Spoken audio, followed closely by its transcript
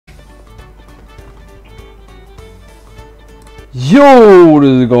Yo, what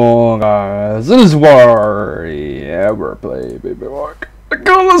is going on, guys? This is where ever play Paper Mario.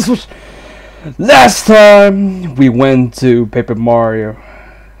 Last time we went to Paper Mario.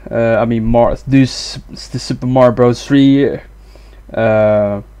 The Super Mario Bros. 3.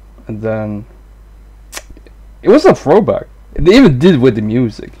 And then it was a throwback. They even did with the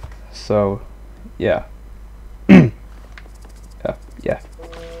music. So, yeah. yeah.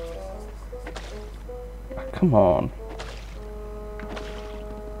 Come on.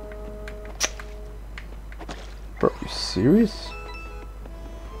 Bro, you serious?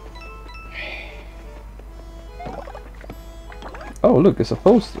 Oh, look, it's a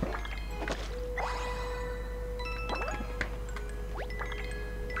poster.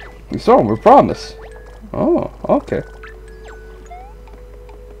 We saw him, we promise. Oh, okay.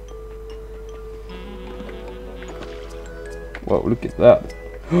 Whoa, look at that.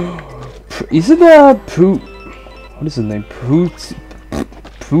 Isn't that what is his name?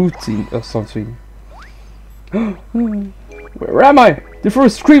 Poutine or something. Where am I? The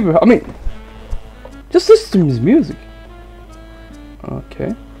first creeper. I mean, just listen to his music.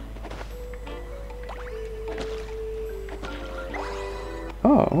 Okay.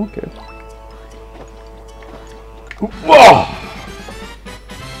 Oh, okay. Whoa!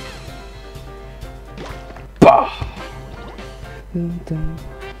 Bah!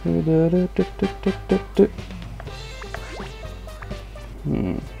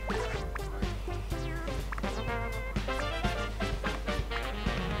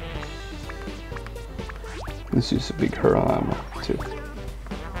 This is a big hurl hammer too.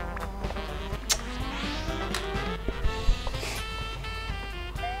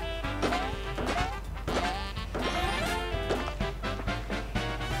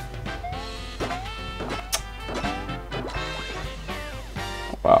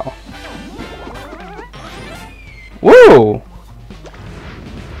 Wow. Whoa!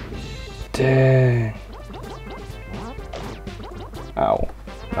 Dang. Ow.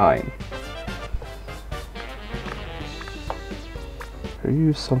 9. Can you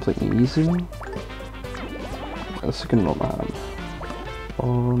use something easy? A second normal hammer.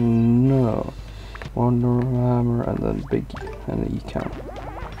 Oh no. One normal hammer and then big and an E-count.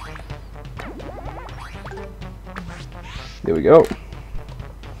 There we go.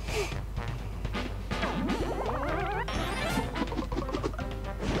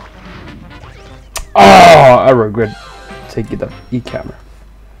 Oh, I regret taking the E-camera.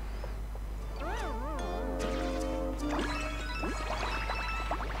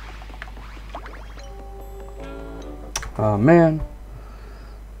 Oh man.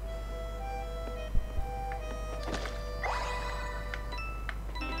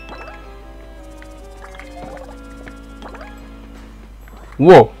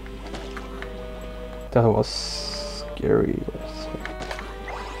 Whoa. That was scary.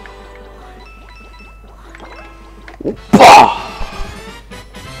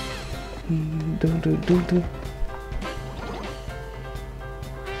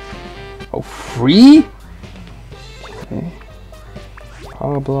 Oh, free? Okay.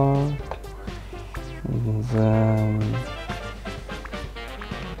 Power block. And then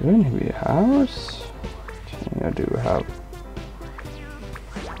do I need to be hammers? Okay, I do have.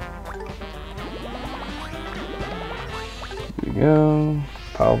 Here we go.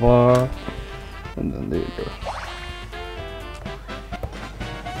 Power block. And then there you go.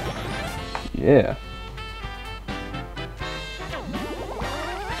 Yeah.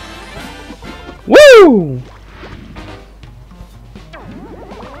 Woo!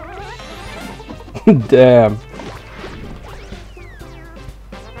 Damn.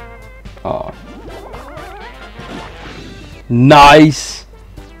 Oh. Nice.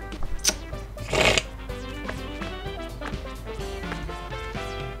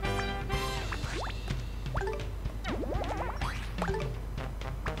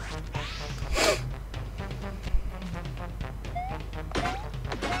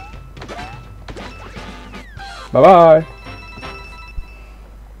 Bye-bye.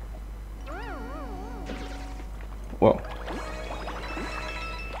 Whoa.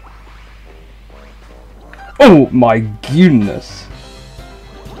 Oh my goodness.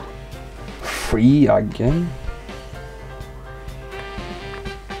 Free again?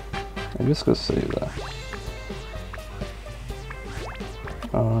 I'm just gonna save that.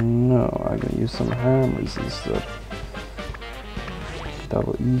 Oh no, I'm gonna use some hammers instead.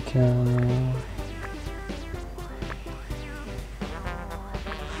 Double E-camera.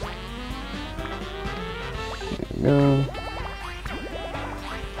 Go.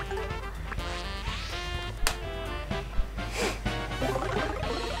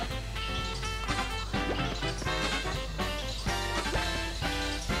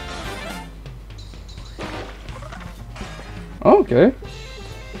 Okay.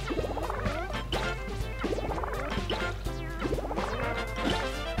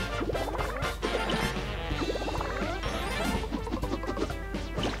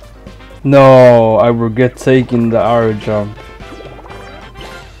 No, I regret taking the arrow jump.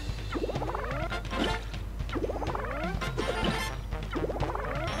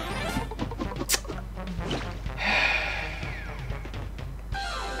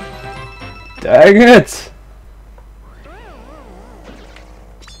 Dang it!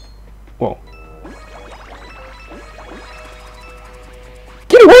 Whoa.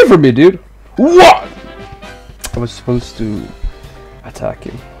 Get away from me, dude! What? I was supposed to attack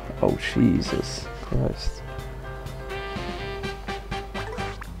him. Oh, Jesus Christ.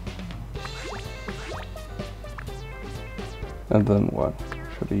 And then what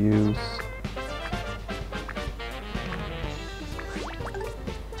should I use?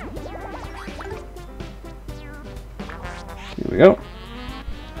 Here we go.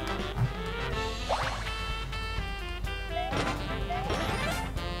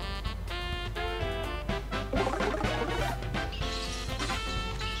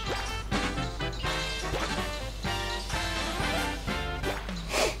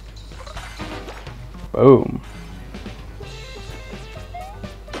 Boom.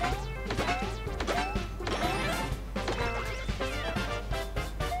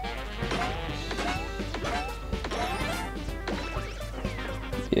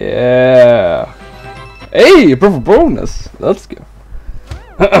 Yeah. Hey, a purple bonus. Let's go.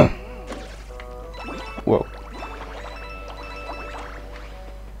 Whoa.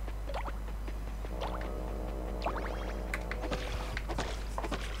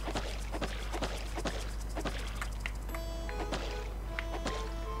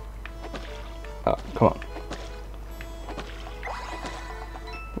 Oh, come on.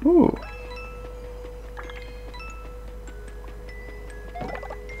 Ooh.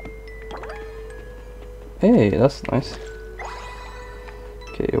 Hey, that's nice.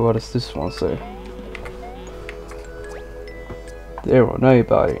 Okay, what does this one say? There will know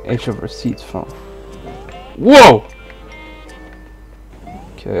about it. Edge of receipts from. Whoa!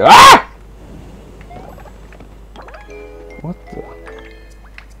 Okay. Ah! What the?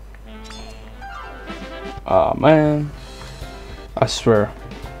 Oh man. I swear.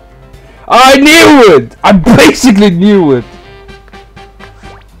 I knew it! I basically knew it!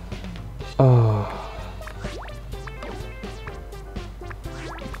 Oh.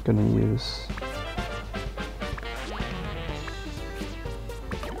 Gonna use.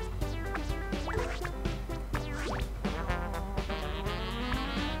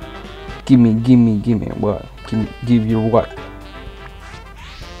 Gimme what? Give you what?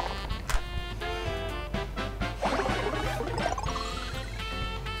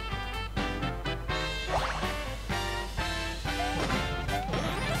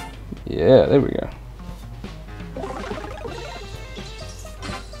 Yeah, there we go.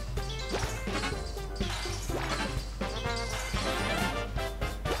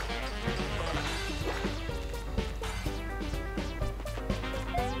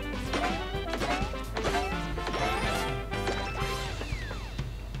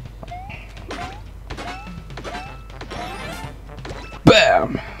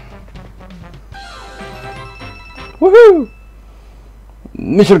 Bam! Woohoo!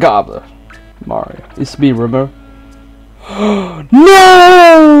 Mission accomplished. Mario, it's me, remember?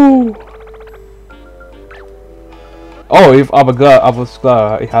 No! Oh, if I was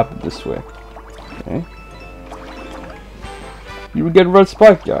glad it happened this way. Okay. You were getting red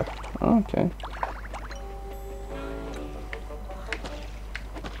spike guy. Okay.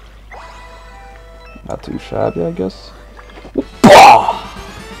 Not too shabby, I guess.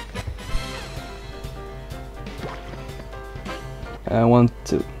 And 1,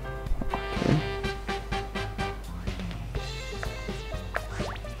 2. Okay.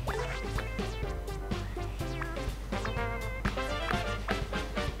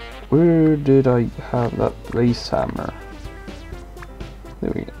 Where did I have that blaze hammer?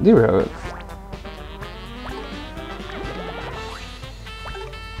 There we go. There we have it.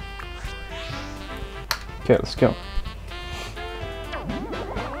 Okay, let's go.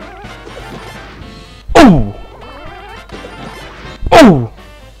 Oh! Oh!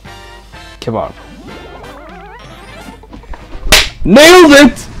 Come on. Nailed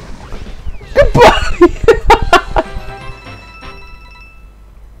it! Goodbye!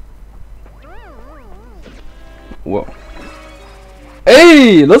 Whoa.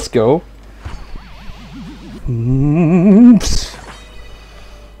 Hey, let's go.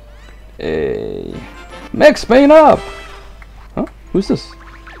 Hey. Max Payne up! Huh? Who's this?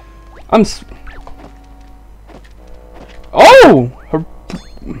 Oh! Whoa!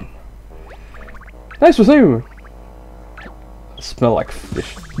 Thanks for saving me. I smell like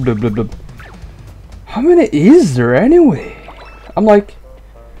fish. Blub, blub, blub. How many is there anyway? I'm like,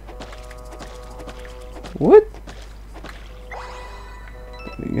 what?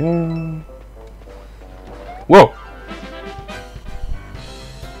 There we go. Whoa.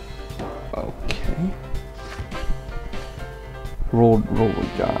 Okay. Roll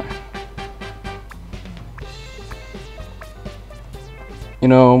guy. You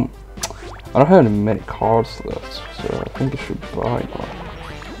know, I don't have many cards left, so I think I should buy one.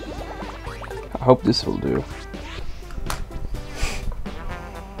 I hope this will do.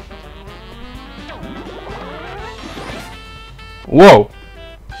 Whoa!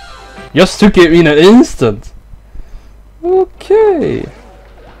 Just took it in an instant! Okay.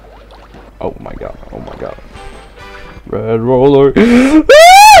 Oh my god, oh my god. Red roller.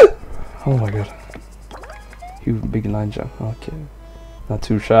 Oh my god. You big line jump, okay. Not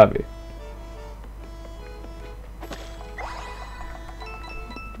too shabby.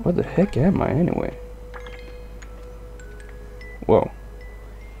 What the heck am I anyway? Whoa.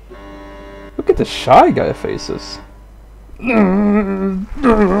 Look at the Shy Guy faces.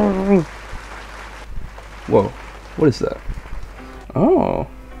 Whoa. What is that? Oh.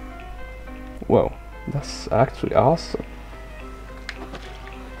 Whoa. That's actually awesome.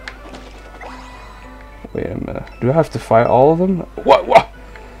 Wait a minute. Do I have to fight all of them? What? What?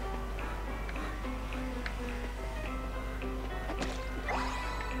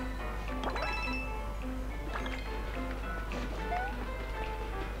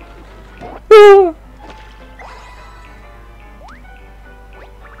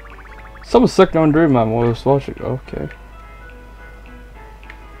 Someone sucked on Dream Man while I was watching. Okay.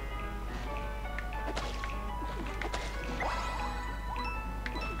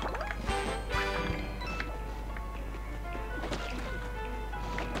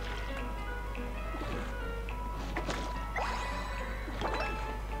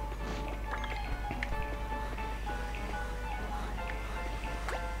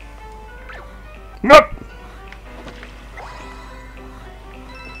 Nope.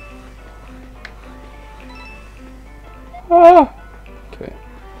 Ah. Okay.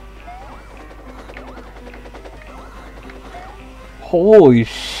 Holy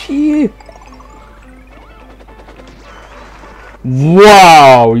shit.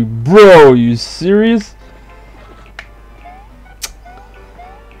 Wow, bro, you serious?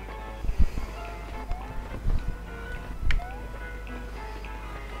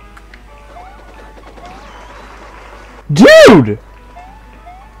 Dude!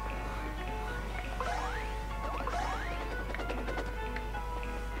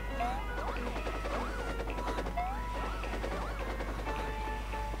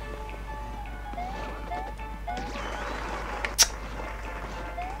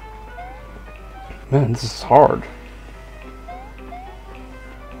 Man, this is hard.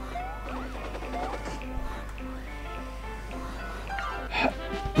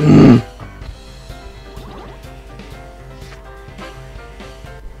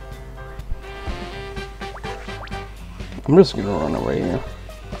 I'm just gonna run away here.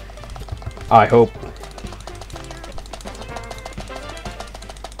 I hope.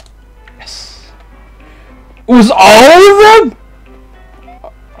 Yes. It was all of them?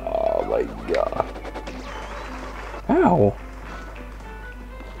 Oh my god. Ow.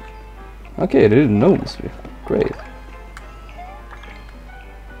 Okay, they didn't notice me. Great.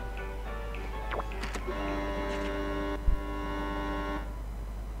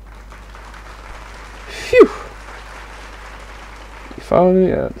 Phew. You found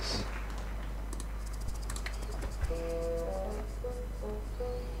the ads.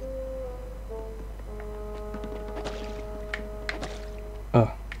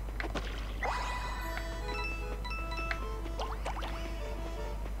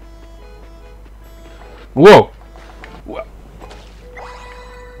 Whoa! Whoa!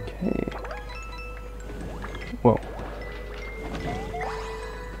 Okay. Whoa.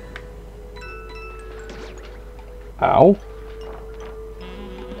 Ow.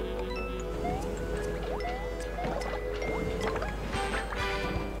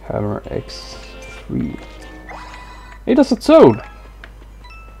 Hammer X3. Hey, that's a toad!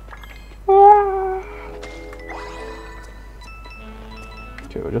 Ah.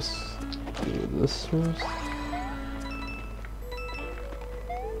 Okay, we'll just do this first.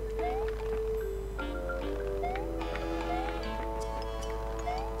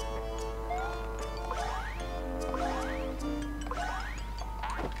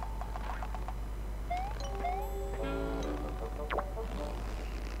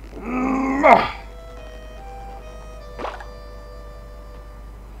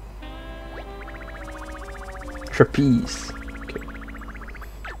 Trapeze. Okay.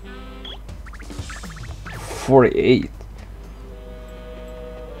 48.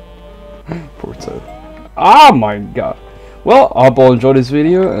 Poor Toad. Oh my god. Well, I hope you all enjoyed this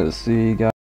video and see you guys.